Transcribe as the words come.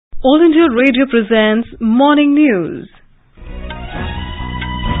All India Radio presents Morning News.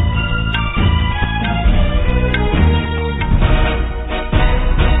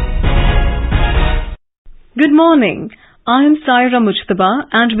 Good morning. I am Saira Mujtaba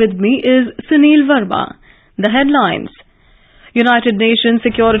and with me is Sunil Verma. The headlines. United Nations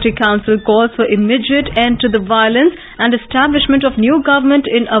Security Council calls for immediate end to the violence and establishment of new government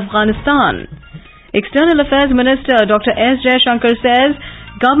in Afghanistan. External Affairs Minister Dr. S. Jaishankar says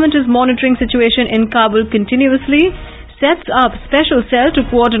government is monitoring situation in Kabul continuously, sets up special cell to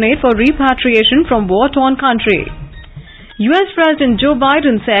coordinate for repatriation from war-torn country. US President Joe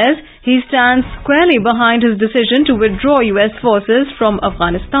Biden says he stands squarely behind his decision to withdraw US forces from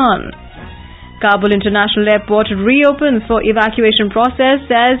Afghanistan. Kabul International Airport reopens for evacuation process,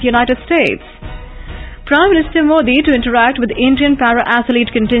 says United States. Prime Minister Modi to interact with Indian para-athlete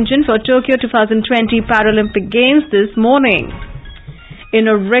contingent for Tokyo 2020 Paralympic Games this morning. In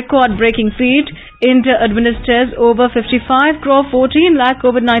a record-breaking feat, India administers over 55 crore 14 lakh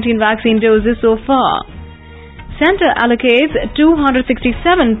COVID-19 vaccine doses so far. Centre allocates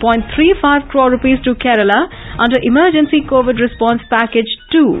 267.35 crore rupees to Kerala under Emergency COVID Response Package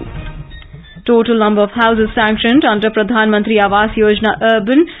 2. Total number of houses sanctioned under Pradhan Mantri Awas Yojana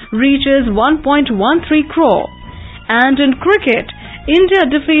Urban reaches 1.13 crore. And in cricket, India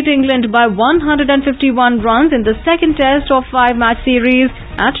defeat England by 151 runs in the second test of 5-match series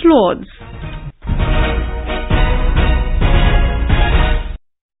at Lord's.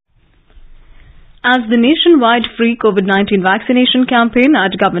 As the nationwide free COVID-19 vaccination campaign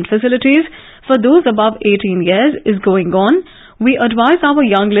at government facilities for those above 18 years is going on, we advise our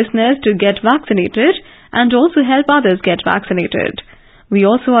young listeners to get vaccinated and also help others get vaccinated. We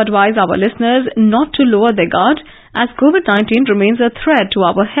also advise our listeners not to lower their guard as COVID-19 remains a threat to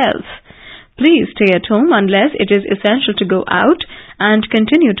our health. Please stay at home unless it is essential to go out and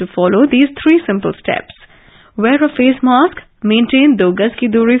continue to follow these 3 simple steps. Wear a face mask, maintain 2 gaz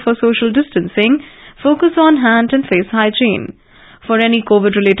ki duri for social distancing, focus on hand and face hygiene. For any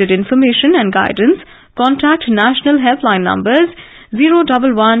COVID-related information and guidance, contact national helpline numbers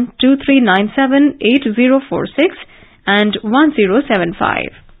 011-2397-8046 and 1075.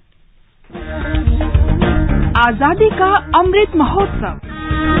 आजादी का Amrit Mahotsav.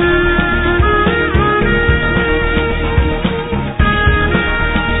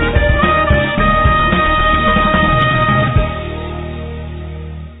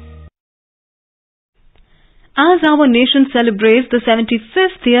 As our nation celebrates the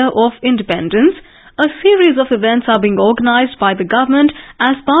 75th year of independence, a series of events are being organized by the government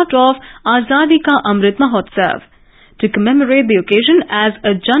as part of Azadi Ka Amrit Mahotsav. To commemorate the occasion as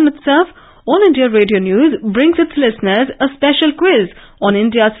a Jan Utsav, All India Radio News brings its listeners a special quiz on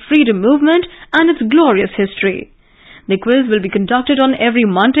India's freedom movement and its glorious history. The quiz will be conducted on every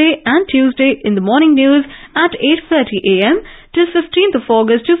Monday and Tuesday in the morning news at 8:30 a.m. till 15th of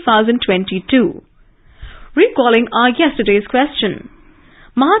August 2022. Recalling our yesterday's question,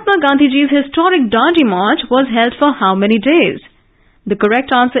 Mahatma Gandhiji's historic Dandi March was held for how many days? The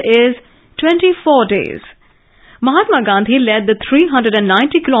correct answer is 24 days. Mahatma Gandhi led the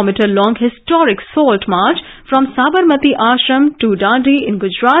 390-kilometer long historic Salt March from Sabarmati Ashram to Dandi in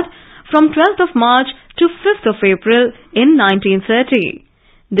Gujarat from 12th of March to 5th of April in 1930.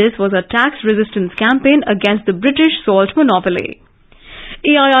 This was a tax resistance campaign against the British salt monopoly.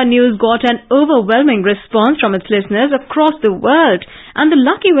 AIR News got an overwhelming response from its listeners across the world, and the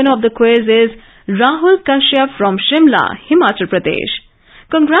lucky winner of the quiz is Rahul Kashyap from Shimla, Himachal Pradesh.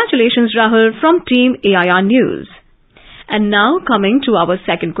 Congratulations, Rahul, from Team AIR News. And now coming to our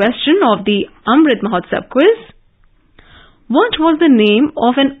second question of the Amrit Mahotsav quiz. What was the name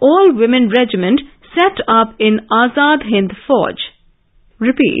of an all-women regiment set up in Azad Hind Fauj?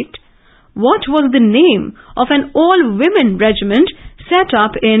 Repeat. What was the name of an all-women regiment set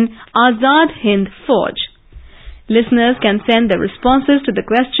up in Azad Hind Fauj? Listeners can send their responses to the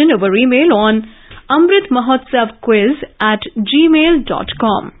question over email on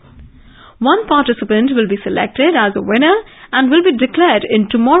amritmahotsavquiz@gmail.com. One participant will be selected as a winner and will be declared in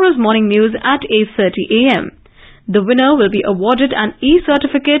tomorrow's morning news at 8:30 a.m. The winner will be awarded an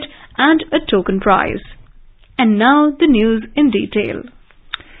e-certificate and a token prize. And now the news in detail.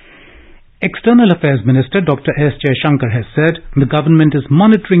 External Affairs Minister Dr. S. Jaishankar has said the government is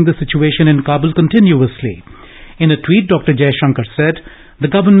monitoring the situation in Kabul continuously. In a tweet, Dr. Jaishankar said the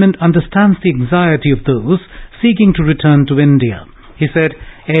government understands the anxiety of those seeking to return to India. He said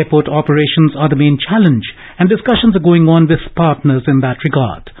airport operations are the main challenge and discussions are going on with partners in that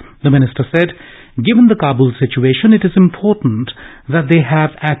regard. The minister said, given the Kabul situation, it is important that they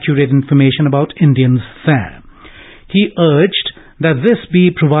have accurate information about Indians there. He urged that this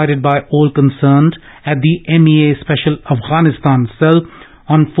be provided by all concerned at the MEA Special Afghanistan Cell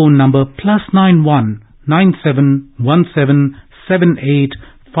on phone number +91 9717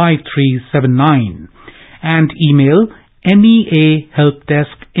 785379 and email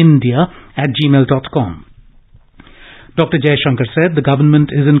meahelpdeskindia@gmail.com. Dr. Jaishankar said the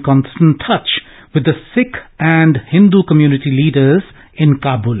government is in constant touch with the Sikh and Hindu community leaders in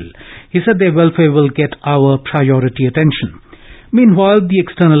Kabul. He said their welfare will get our priority attention. Meanwhile, the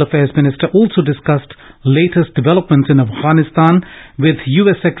External Affairs Minister also discussed latest developments in Afghanistan with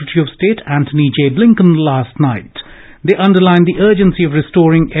U.S. Secretary of State Antony J. Blinken last night. They underlined the urgency of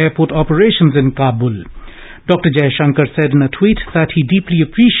restoring airport operations in Kabul. Dr. Jaishankar said in a tweet that he deeply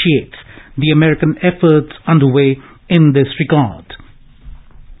appreciates the American efforts underway in this regard.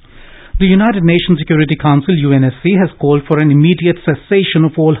 The United Nations Security Council, UNSC, has called for an immediate cessation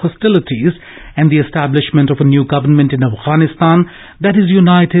of all hostilities and the establishment of a new government in Afghanistan that is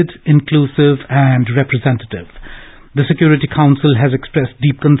united, inclusive and representative. The Security Council has expressed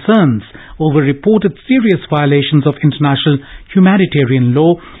deep concerns over reported serious violations of international humanitarian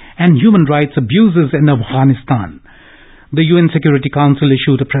law and human rights abuses in Afghanistan. The UN Security Council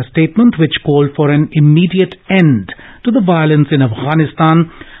issued a press statement which called for an immediate end to the violence in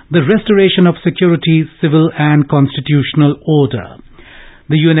Afghanistan, the restoration of security, civil and constitutional order.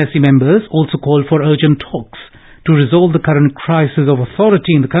 The UNSC members also called for urgent talks to resolve the current crisis of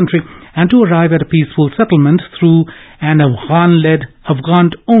authority in the country and to arrive at a peaceful settlement through an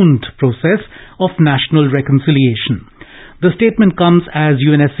Afghan-owned process of national reconciliation. The statement comes as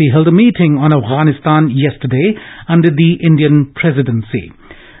UNSC held a meeting on Afghanistan yesterday under the Indian presidency.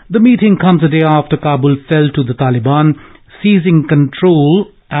 The meeting comes a day after Kabul fell to the Taliban, seizing control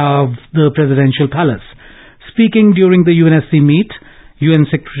of the presidential palace. Speaking during the UNSC meet, UN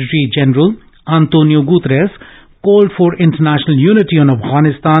Secretary General Antonio Guterres called for international unity on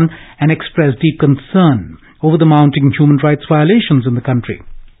Afghanistan and expressed deep concern over the mounting human rights violations in the country.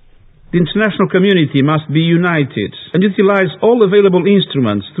 The international community must be united and utilize all available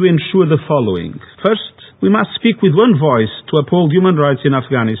instruments to ensure the following. First, we must speak with one voice to uphold human rights in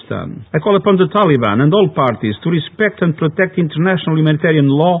Afghanistan. I call upon the Taliban and all parties to respect and protect international humanitarian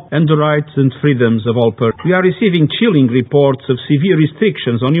law and the rights and freedoms of all persons. We are receiving chilling reports of severe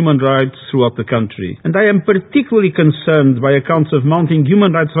restrictions on human rights throughout the country. And I am particularly concerned by accounts of mounting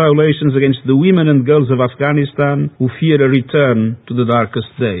human rights violations against the women and girls of Afghanistan who fear a return to the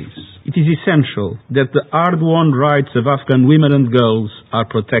darkest days. It is essential that the hard-won rights of Afghan women and girls are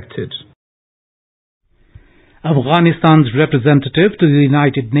protected. Afghanistan's representative to the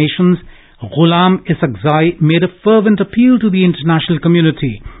United Nations, Ghulam Isakzai, made a fervent appeal to the international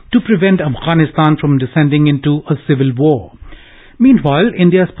community to prevent Afghanistan from descending into a civil war. Meanwhile,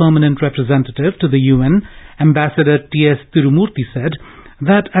 India's permanent representative to the UN, Ambassador T.S. Tirumurti, said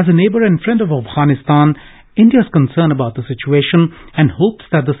that as a neighbor and friend of Afghanistan, India is concerned about the situation and hopes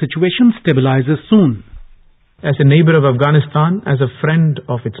that the situation stabilizes soon. As a neighbor of Afghanistan, as a friend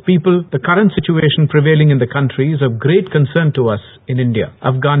of its people, the current situation prevailing in the country is of great concern to us in India.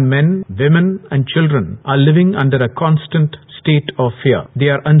 Afghan men, women and children are living under a constant state of fear.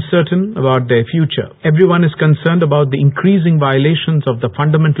 They are uncertain about their future. Everyone is concerned about the increasing violations of the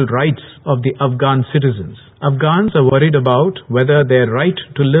fundamental rights of the Afghan citizens. Afghans are worried about whether their right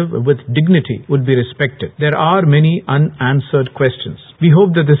to live with dignity would be respected. There are many unanswered questions. We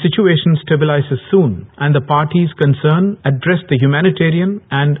hope that the situation stabilizes soon and the parties concerned address the humanitarian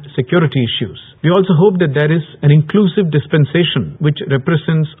and security issues. We also hope that there is an inclusive dispensation which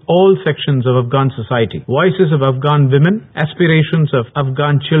represents all sections of Afghan society. Voices of Afghan women, aspirations of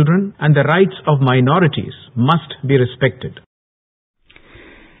Afghan children, and the rights of minorities must be respected.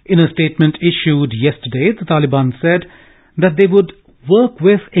 In a statement issued yesterday, the Taliban said that they would work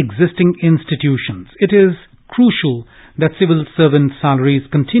with existing institutions. It is crucial that civil servant salaries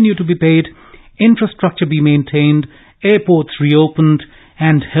continue to be paid, infrastructure be maintained, airports reopened,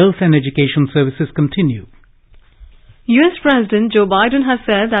 and health and education services continue. U.S. President Joe Biden has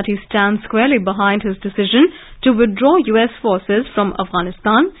said that he stands squarely behind his decision to withdraw U.S. forces from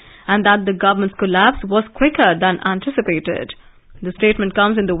Afghanistan and that the government's collapse was quicker than anticipated. The statement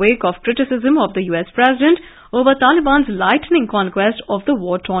comes in the wake of criticism of the U.S. President over Taliban's lightning conquest of the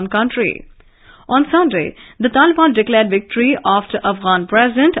war-torn country. On Sunday, the Taliban declared victory after Afghan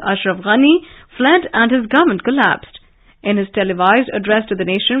President Ashraf Ghani fled and his government collapsed. In his televised address to the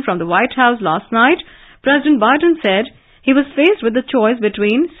nation from the White House last night, President Biden said he was faced with the choice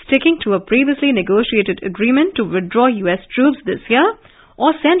between sticking to a previously negotiated agreement to withdraw U.S. troops this year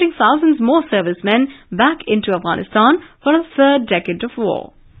or sending thousands more servicemen back into Afghanistan for a third decade of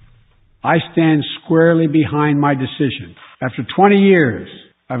war. I stand squarely behind my decision After 20 years,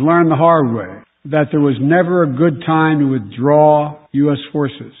 I've learned the hard way that there was never a good time to withdraw U.S.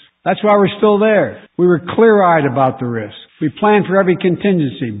 forces. That's why we're still there. We were clear-eyed about the risk. We planned for every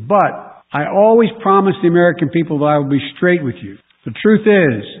contingency, but I always promised the American people that I would be straight with you. The truth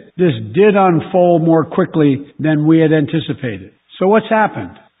is, this did unfold more quickly than we had anticipated. So what's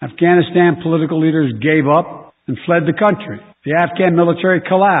happened? Afghanistan political leaders gave up and fled the country. The Afghan military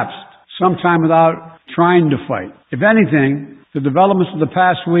collapsed, sometime without trying to fight. If anything, the developments of the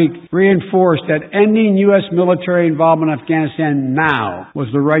past week reinforced that ending U.S. military involvement in Afghanistan now was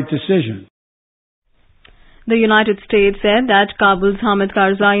the right decision. The United States said that Kabul's Hamid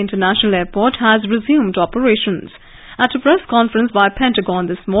Karzai International Airport has resumed operations. At a press conference by Pentagon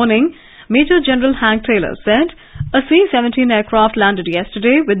this morning, Major General Hank Taylor said a C-17 aircraft landed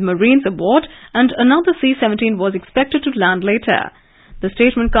yesterday with Marines aboard and another C-17 was expected to land later. The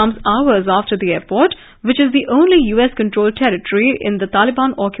statement comes hours after the airport, which is the only U.S.-controlled territory in the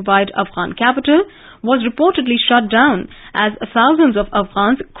Taliban-occupied Afghan capital, was reportedly shut down as thousands of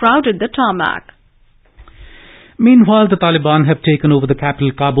Afghans crowded the tarmac. Meanwhile, the Taliban have taken over the capital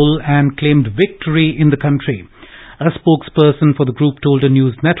Kabul and claimed victory in the country. A spokesperson for the group told a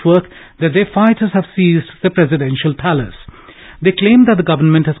news network that their fighters have seized the presidential palace. They claim that the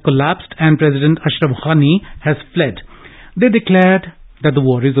government has collapsed and President Ashraf Ghani has fled. They declared that the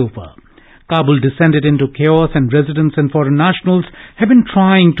war is over. Kabul descended into chaos and residents and foreign nationals have been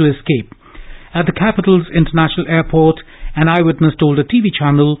trying to escape. At the capital's international airport, an eyewitness told a TV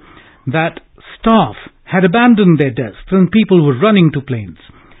channel that staff had abandoned their desks and people were running to planes.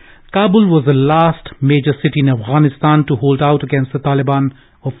 Kabul was the last major city in Afghanistan to hold out against the Taliban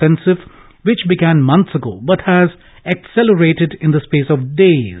offensive, which began months ago but has accelerated in the space of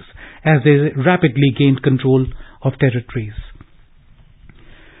days as they rapidly gained control of territories.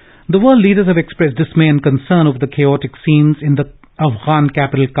 The world leaders have expressed dismay and concern over the chaotic scenes in the Afghan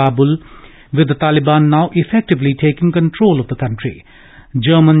capital Kabul, with the Taliban now effectively taking control of the country.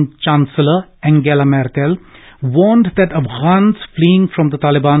 German Chancellor Angela Merkel warned that Afghans fleeing from the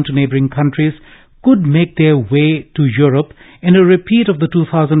Taliban to neighboring countries could make their way to Europe in a repeat of the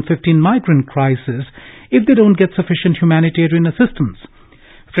 2015 migrant crisis if they don't get sufficient humanitarian assistance.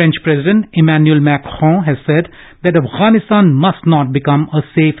 French President Emmanuel Macron has said that Afghanistan must not become a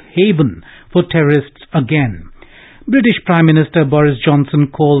safe haven for terrorists again. British Prime Minister Boris Johnson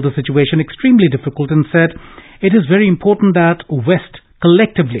called the situation extremely difficult and said it is very important that West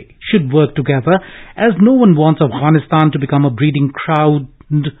collectively should work together as no one wants Afghanistan to become a breeding ground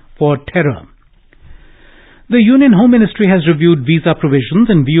for terror. The Union Home Ministry has reviewed visa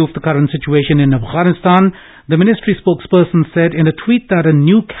provisions in view of the current situation in Afghanistan. The ministry spokesperson said in a tweet that a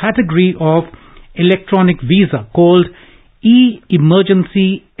new category of electronic visa called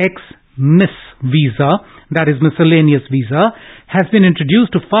E-Emergency Ex-Miss Visa, that is miscellaneous visa, has been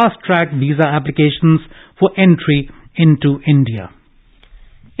introduced to fast-track visa applications for entry into India.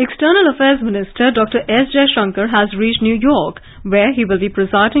 External Affairs Minister Dr. S. Jaishankar has reached New York, where he will be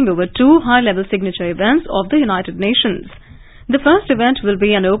presiding over two high-level signature events of the United Nations. The first event will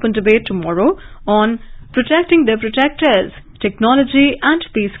be an open debate tomorrow on protecting the protectors, technology and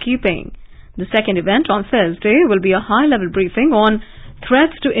peacekeeping. The second event on Thursday will be a high-level briefing on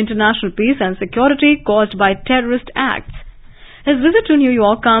threats to international peace and security caused by terrorist acts. His visit to New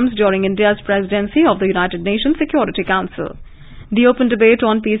York comes during India's presidency of the United Nations Security Council. The open debate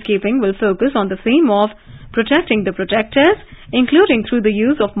on peacekeeping will focus on the theme of protecting the protectors, including through the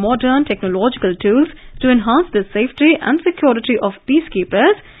use of modern technological tools to enhance the safety and security of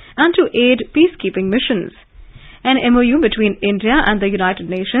peacekeepers and to aid peacekeeping missions. An MOU between India and the United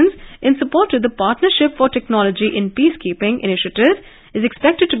Nations in support of the Partnership for Technology in Peacekeeping initiative is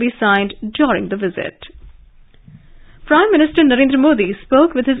expected to be signed during the visit. Prime Minister Narendra Modi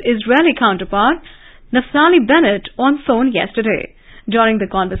spoke with his Israeli counterpart Naftali Bennett on phone yesterday. During the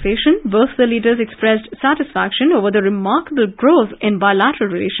conversation, both the leaders expressed satisfaction over the remarkable growth in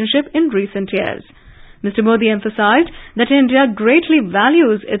bilateral relationship in recent years. Mr. Modi emphasized that India greatly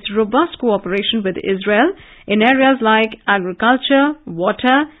values its robust cooperation with Israel in areas like agriculture,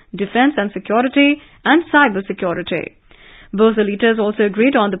 water, defense and security, and cyber security. Both the leaders also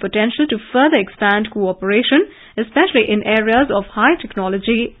agreed on the potential to further expand cooperation, especially in areas of high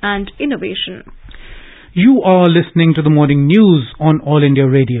technology and innovation. You are listening to the morning news on All India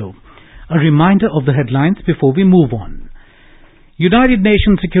Radio. A reminder of the headlines before we move on. United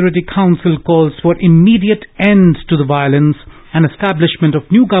Nations Security Council calls for immediate end to the violence and establishment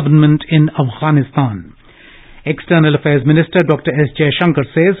of new government in Afghanistan. External Affairs Minister Dr. S. Jaishankar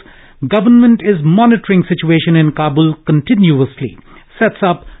says government is monitoring situation in Kabul continuously, sets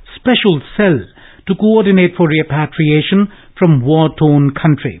up special cell to to coordinate for repatriation from war-torn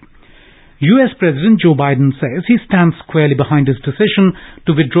country. US President Joe Biden says he stands squarely behind his decision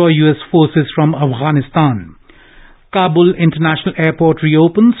to withdraw US forces from Afghanistan. Kabul International Airport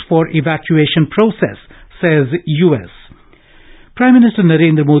reopens for evacuation process, says US. Prime Minister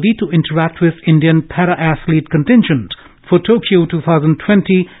Narendra Modi to interact with Indian para-athlete contingent for Tokyo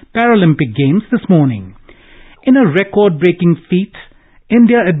 2020 Paralympic Games this morning. In a record-breaking feat,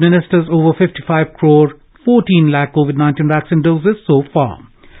 India administers over 55 crore 14 lakh COVID-19 vaccine doses so far.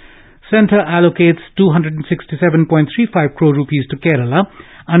 Centre allocates 267.35 crore rupees to Kerala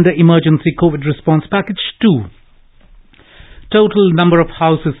under Emergency COVID Response Package 2. Total number of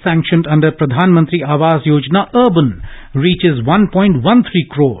houses sanctioned under Pradhan Mantri Awas Yojana Urban reaches 1.13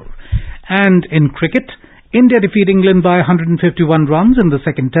 crore. And in cricket, India defeat England by 151 runs in the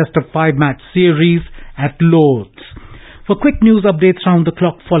second test of 5-match series at Lord's. For quick news updates round the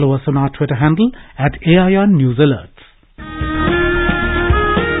clock, follow us on our Twitter handle at AIR News Alerts.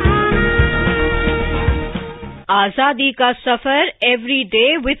 Azadi Ka Safar every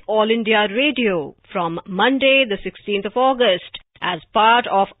day with All India Radio from Monday the 16th of August as part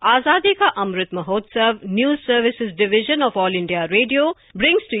of Azadi Ka Amrit Mahotsav News Services Division of All India Radio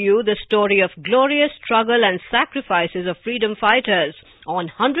brings to you the story of glorious struggle and sacrifices of freedom fighters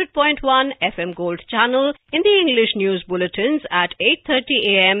on 100.1 FM Gold channel in the English news bulletins at 8:30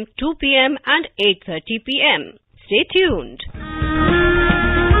 AM, 2 PM and 8:30 PM. Stay tuned.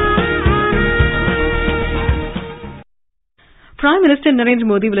 Prime Minister Narendra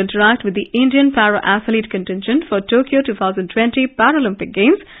Modi will interact with the Indian para-athlete contingent for Tokyo 2020 Paralympic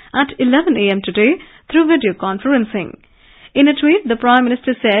Games at 11 AM today through video conferencing. In a tweet, the Prime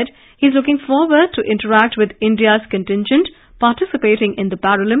Minister said he is looking forward to interact with India's contingent participating in the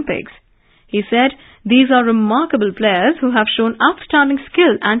Paralympics. He said these are remarkable players who have shown outstanding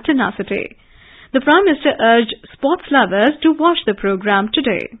skill and tenacity. The Prime Minister urged sports lovers to watch the program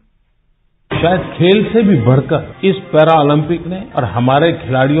today. शायद खेल से भी बढ़कर इस para Olympic ने और हमारे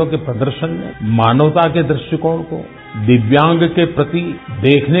खिलाड़ियों के प्रदर्शन ने मानवता के दृष्टिकोण को, दिव्यांग के प्रति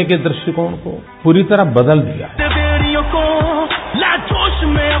देखने के दृष्टिकोण को पूरी तरह बदल दिया है। जोश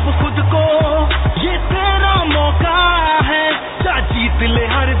में अब खुद को ये तेरा मौका है, जीत ले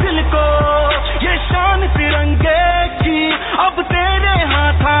हर दिल को, ये शान तिरंगे की अब तेरे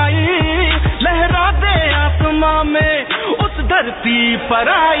हाथ आई, लहरा दे आसमां में उस धरती पर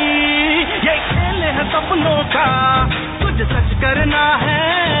आई, ये खेल है सपनों का, तुझे सच करना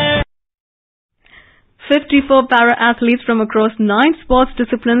है। 54 para-athletes from across 9 sports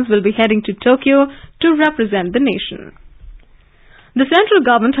disciplines will be heading to Tokyo to represent the nation. The central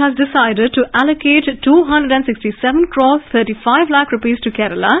government has decided to allocate 267 crores 35 lakh rupees to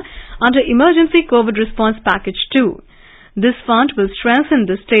Kerala under Emergency COVID Response Package 2. This fund will strengthen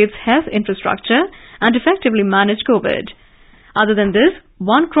the state's health infrastructure and effectively manage COVID. Other than this,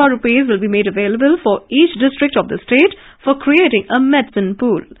 1 crore rupees will be made available for each district of the state for creating a medicine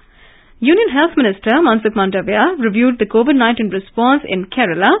pool. Union Health Minister Mansukh Mandavia reviewed the COVID-19 response in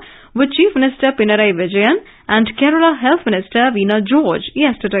Kerala with Chief Minister Pinarayi Vijayan and Kerala Health Minister Veena George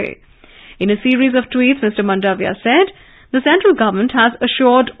yesterday. In a series of tweets, Mr. Mandavia said, the central government has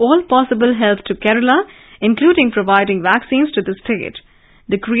assured all possible help to Kerala, including providing vaccines to the state.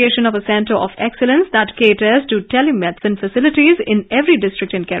 The creation of a centre of excellence that caters to telemedicine facilities in every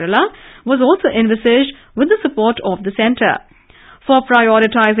district in Kerala was also envisaged with the support of the centre. For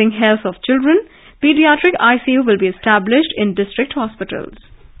prioritizing health of children, pediatric ICU will be established in district hospitals.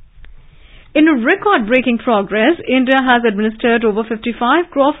 In record-breaking progress, India has administered over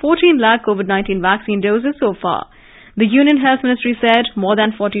 55 crore 14 lakh COVID-19 vaccine doses so far. The Union Health Ministry said more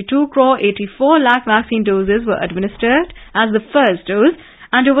than 42 crore 84 lakh vaccine doses were administered as the first dose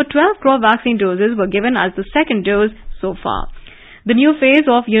and over 12 crore vaccine doses were given as the second dose so far. The new phase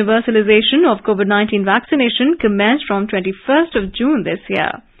of universalization of COVID-19 vaccination commenced from 21st of June this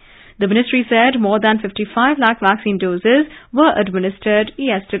year. The ministry said more than 55 lakh vaccine doses were administered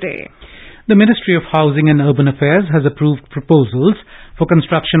yesterday. The Ministry of Housing and Urban Affairs has approved proposals for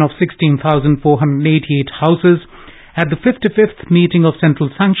construction of 16,488 houses at the 55th meeting of Central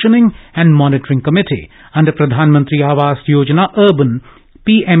Sanctioning and Monitoring Committee under Pradhan Mantri Awas Yojana Urban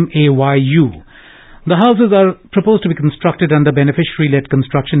PMAYU. The houses are proposed to be constructed under Beneficiary-Led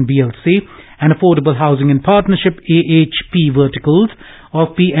Construction BLC and Affordable Housing in Partnership AHP verticals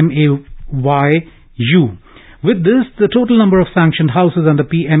of PMAYU. With this, the total number of sanctioned houses under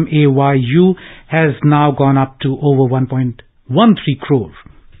PMAYU has now gone up to over 1.13 crore.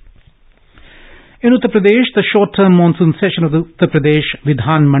 In Uttar Pradesh, the short-term monsoon session of the Uttar Pradesh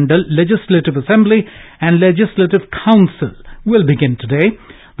Vidhan Mandal Legislative Assembly and Legislative Council will begin today.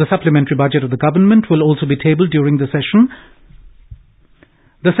 The supplementary budget of the government will also be tabled during the session.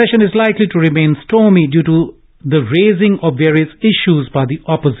 The session is likely to remain stormy due to the raising of various issues by the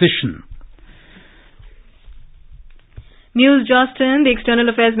opposition. News just in, the External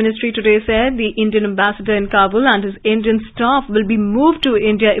Affairs Ministry today said the Indian ambassador in Kabul and his Indian staff will be moved to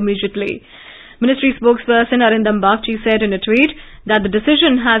India immediately. Ministry spokesperson Arindam Bagchi said in a tweet that the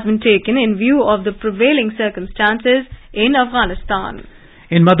decision has been taken in view of the prevailing circumstances in Afghanistan.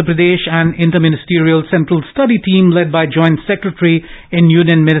 In Madhya Pradesh, an interministerial central study team led by Joint Secretary in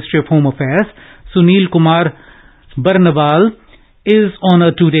Union Ministry of Home Affairs, Sunil Kumar Barnawal, is on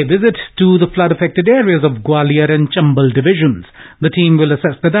a 2-day visit to the flood-affected areas of Gwalior and Chambal divisions. The team will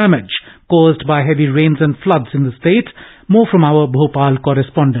assess the damage caused by heavy rains and floods in the state. More from our Bhopal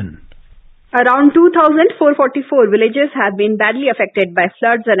correspondent. Around 2,444 villages have been badly affected by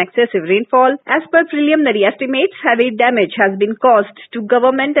floods and excessive rainfall. As per preliminary estimates, heavy damage has been caused to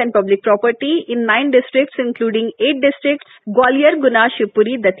government and public property in 9 districts including 8 districts: Gwalior, Guna,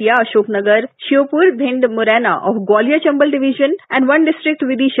 Shivpuri, Datia, Ashoknagar, Shiopur, Bhind, Morena of Gwalior Chambal division and 1 district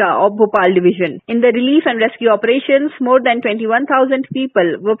Vidisha of Bhopal division. In the relief and rescue operations, more than 21,000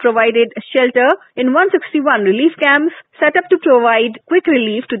 people were provided shelter in 161 relief camps set up to provide quick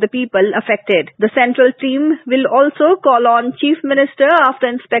relief to the people affected. The central team will also call on Chief Minister after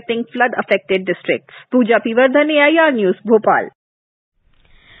inspecting flood-affected districts. Pooja Pivardhan, AIR News, Bhopal.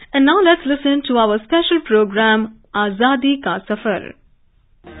 And now let's listen to our special program, Azadi Ka Safar.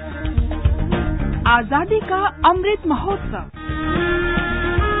 आजादी का Amrit Mahotsav.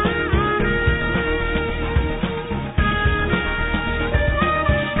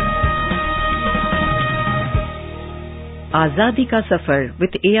 Azadi Ka Safar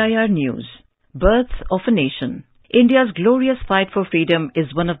with AIR News. Birth of a Nation. India's glorious fight for freedom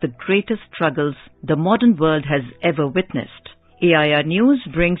is one of the greatest struggles the modern world has ever witnessed. AIR News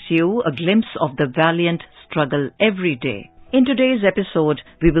brings you a glimpse of the valiant struggle every day. In today's episode,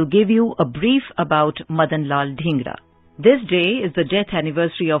 we will give you a brief about Madan Lal Dhingra. This day is the death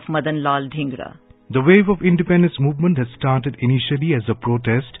anniversary of Madan Lal Dhingra. The wave of independence movement had started initially as a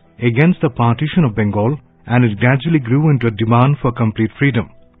protest against the partition of Bengal, and it gradually grew into a demand for complete freedom.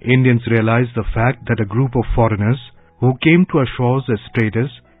 Indians realized the fact that a group of foreigners who came to our shores as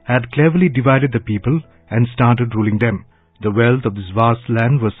traders had cleverly divided the people and started ruling them. The wealth of this vast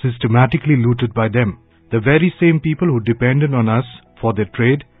land was systematically looted by them. The very same people who depended on us for their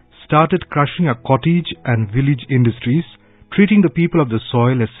trade started crushing our cottage and village industries, treating the people of the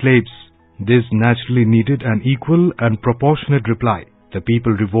soil as slaves. This naturally needed an equal and proportionate reply. The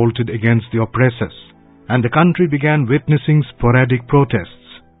people revolted against the oppressors, and the country began witnessing sporadic protests.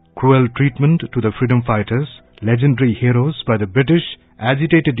 Cruel treatment to the freedom fighters, legendary heroes by the British,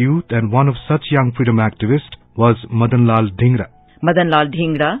 agitated youth, and one of such young freedom activists was Madan Lal Dhingra. Madan Lal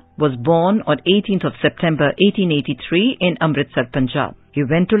Dhingra was born on 18th of September 1883 in Amritsar, Punjab. He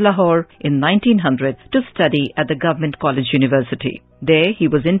went to Lahore in 1900 to study at the Government College University. There he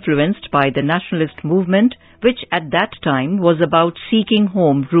was influenced by the nationalist movement, which at that time was about seeking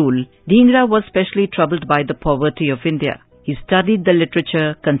home rule. Dhingra was specially troubled by the poverty of India. He studied the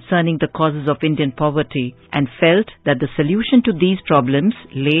literature concerning the causes of Indian poverty and felt that the solution to these problems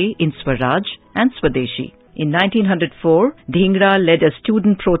lay in Swaraj and Swadeshi. In 1904, Dhingra led a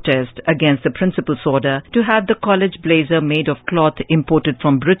student protest against the principal's order to have the college blazer made of cloth imported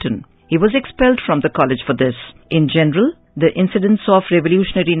from Britain. He was expelled from the college for this. In general, the incidence of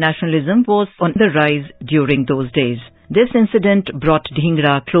revolutionary nationalism was on the rise during those days. This incident brought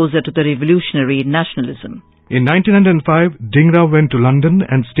Dhingra closer to the revolutionary nationalism. In 1905, Dhingra went to London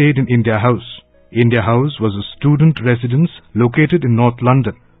and stayed in India House. India House was a student residence located in North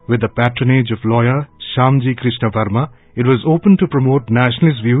London. With the patronage of lawyer Shyamji Krishna Varma, it was open to promote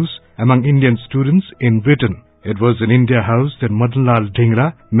nationalist views among Indian students in Britain. It was in India House that Madan Lal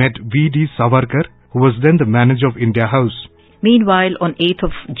Dhingra met V.D. Savarkar, who was then the manager of India House. Meanwhile, on 8th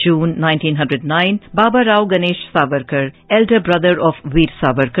of June 1909, Baba Rao Ganesh Savarkar, elder brother of Veer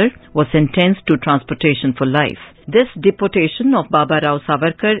Savarkar, was sentenced to transportation for life. This deportation of Baba Rao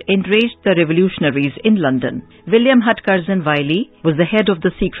Savarkar enraged the revolutionaries in London. William Hutt Curzon Wyllie was the head of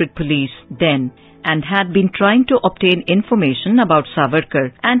the secret police then and had been trying to obtain information about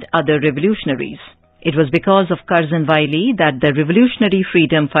Savarkar and other revolutionaries. It was because of Curzon Wyllie that the revolutionary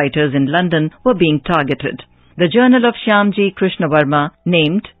freedom fighters in London were being targeted. The journal of Shyamji Krishna Varma,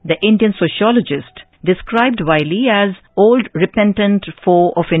 named The Indian Sociologist, described Wyllie as old repentant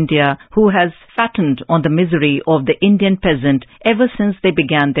foe of India who has fattened on the misery of the Indian peasant ever since they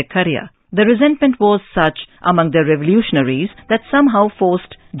began their career. The resentment was such among the revolutionaries that somehow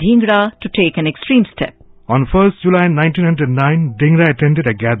forced Dhingra to take an extreme step. On 1st July 1909, Dhingra attended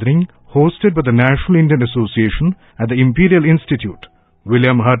a gathering hosted by the National Indian Association at the Imperial Institute.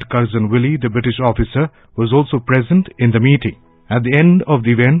 William Hutt Curzon Willie, the British officer, was also present in the meeting. At the end of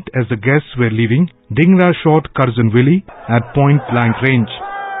the event, as the guests were leaving, Dhingra shot Curzon Willie at point-blank range.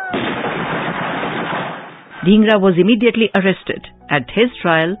 Dhingra was immediately arrested. At his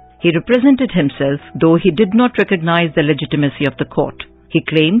trial, he represented himself, though he did not recognize the legitimacy of the court. He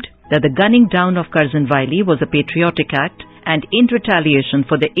claimed that the gunning down of Curzon Willie was a patriotic act and in retaliation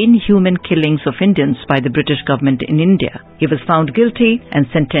for the inhuman killings of Indians by the British government in India. He was found guilty and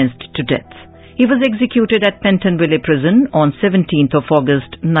sentenced to death. He was executed at Pentonville Prison on 17th of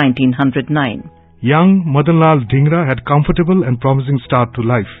August 1909. Young Madanlal Dhingra had comfortable and promising start to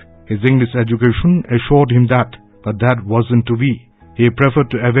life. His English education assured him that, but that wasn't to be. He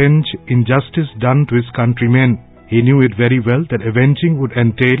preferred to avenge injustice done to his countrymen. He knew it very well that avenging would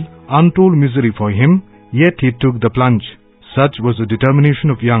entail untold misery for him, yet he took the plunge. Such was the determination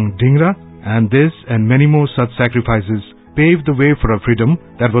of young Dhingra, and this and many more such sacrifices paved the way for a freedom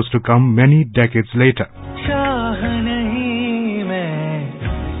that was to come many decades later.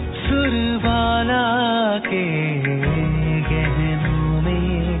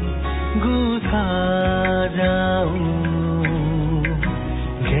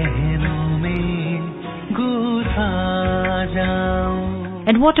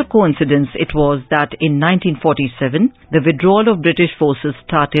 And what a coincidence it was that in 1947, the withdrawal of British forces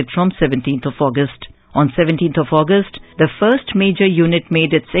started from 17th of August. On 17th of August, the first major unit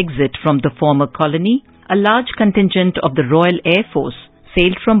made its exit from the former colony. A large contingent of the Royal Air Force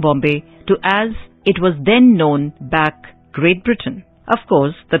sailed from Bombay to, as it was then known, back Great Britain. Of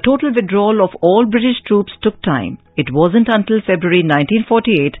course, the total withdrawal of all British troops took time. It wasn't until February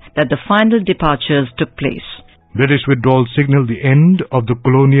 1948 that the final departures took place. British withdrawal signaled the end of the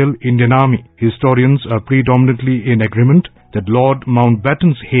colonial Indian Army. Historians are predominantly in agreement that Lord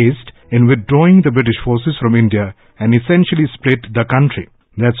Mountbatten's haste in withdrawing the British forces from India and essentially split the country.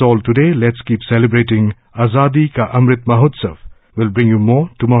 That's all today. Let's keep celebrating Azadi Ka Amrit Mahotsav. We'll bring you more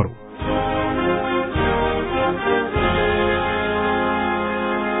tomorrow.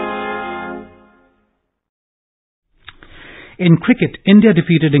 In cricket, India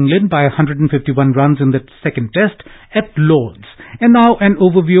defeated England by 151 runs in the second test at Lord's. And now an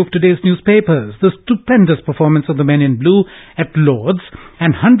overview of today's newspapers. The stupendous performance of the men in blue at Lord's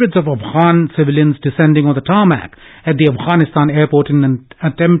and hundreds of Afghan civilians descending on the tarmac at the Afghanistan airport in an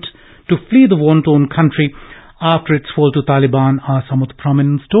attempt to flee the war-torn country after its fall to Taliban are some of the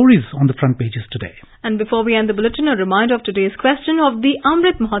prominent stories on the front pages today. And before we end the bulletin, a reminder of today's question of the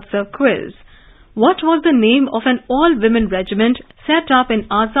Amrit Mahotsav quiz. What was the name of an all-women regiment set up in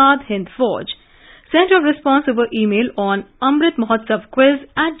Azad Hind Fauj? Send your response over email on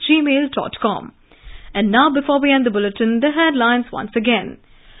amritmahotsavquiz@gmail.com. And now, before we end the bulletin, the headlines once again.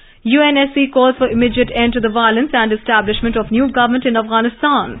 UNSC calls for immediate end to the violence and establishment of new government in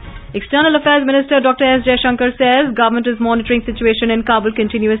Afghanistan. External Affairs Minister Dr. S. Jaishankar says government is monitoring situation in Kabul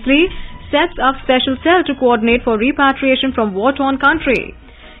continuously, sets up special cell to coordinate for repatriation from war-torn country.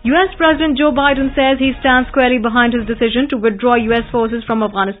 US President Joe Biden says he stands squarely behind his decision to withdraw US forces from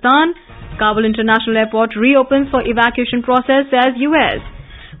Afghanistan. Kabul International Airport reopens for evacuation process, says US.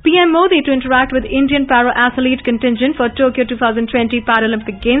 PM Modi to interact with Indian para-athlete contingent for Tokyo 2020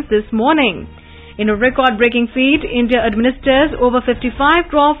 Paralympic Games this morning. In a record-breaking feat, India administers over 55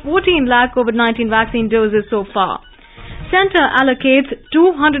 crore 14 lakh COVID-19 vaccine doses so far. Centre allocates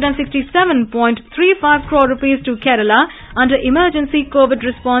 267.35 crore rupees to Kerala under Emergency COVID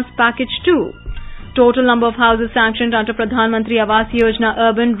Response Package 2. Total number of houses sanctioned under Pradhan Mantri Awas Yojana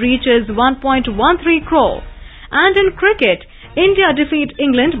Urban reaches 1.13 crore. And in cricket, India defeat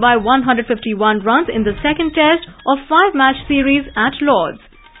England by 151 runs in the second test of 5-match series at Lord's.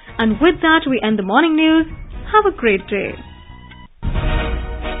 And with that, we end the morning news. Have a great day.